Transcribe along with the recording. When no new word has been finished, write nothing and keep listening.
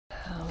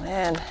Oh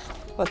man,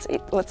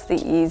 what's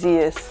the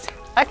easiest?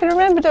 I can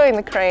remember doing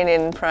the crane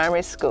in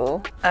primary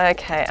school.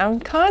 Okay, I'm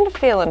kind of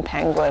feeling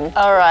penguin.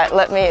 All right,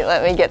 let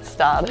me get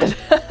started.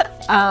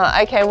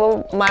 Okay,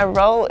 well, my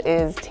role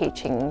is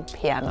teaching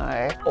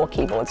piano or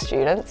keyboard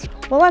students.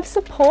 Well, I've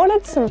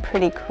supported some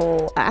pretty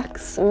cool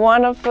acts.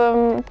 One of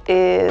them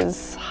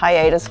is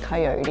Hiatus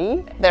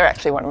Coyote. They're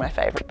actually one of my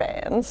favorite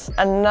bands.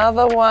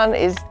 Another one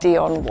is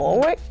Dionne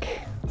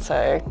Warwick,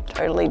 so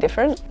totally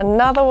different.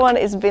 Another one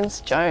is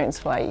Vince Jones,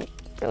 who I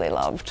really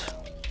loved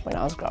when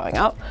I was growing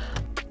up.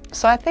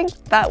 So I think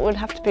that would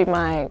have to be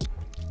my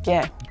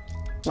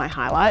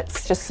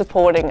highlights, just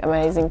supporting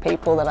amazing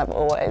people that I've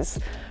always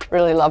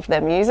really loved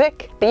their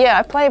music. But yeah,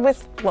 I play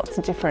with lots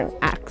of different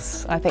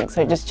acts, I think,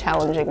 so just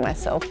challenging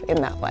myself in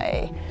that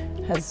way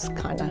has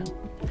kind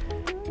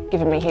of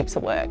given me heaps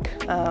of work.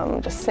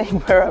 Just seeing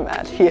where I'm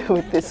at here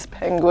with this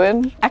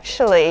penguin.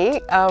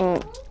 Actually,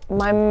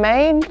 my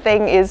main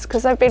thing is,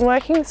 because I've been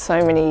working with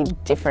so many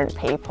different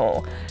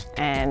people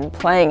and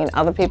playing in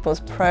other people's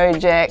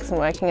projects and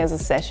working as a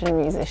session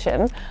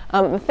musician,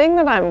 the thing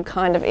that I'm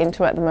kind of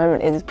into at the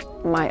moment is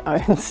my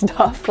own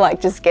stuff,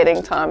 like just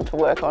getting time to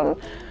work on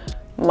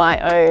my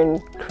own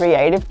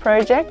creative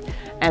project,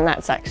 and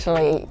that's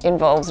actually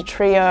involves a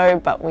trio,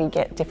 but we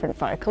get different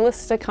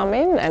vocalists to come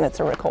in and it's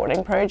a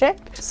recording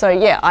project. So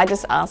yeah, I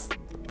just ask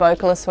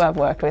vocalists who I've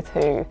worked with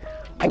who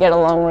I get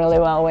along really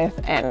well with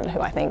and who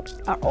I think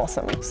are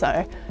awesome.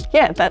 So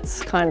yeah,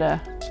 that's kind of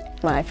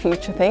my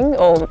future thing,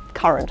 or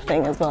current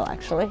thing as well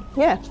actually.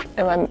 Yeah,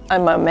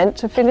 am I meant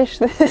to finish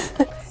this?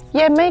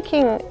 Yeah,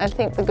 I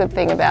think the good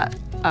thing about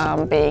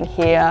being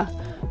here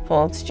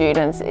for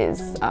students is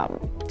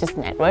just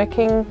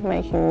networking,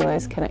 making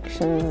those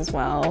connections as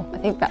well. I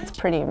think that's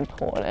pretty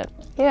important.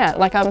 Yeah,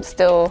 like I'm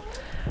still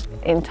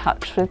in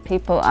touch with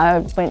people I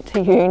went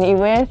to uni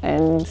with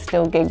and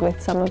still gig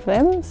with some of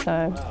them,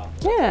 so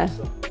yeah.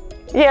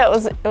 Yeah, it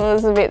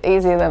was a bit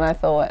easier than I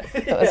thought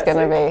it was going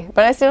to be,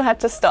 but I still had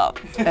to stop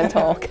and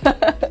talk.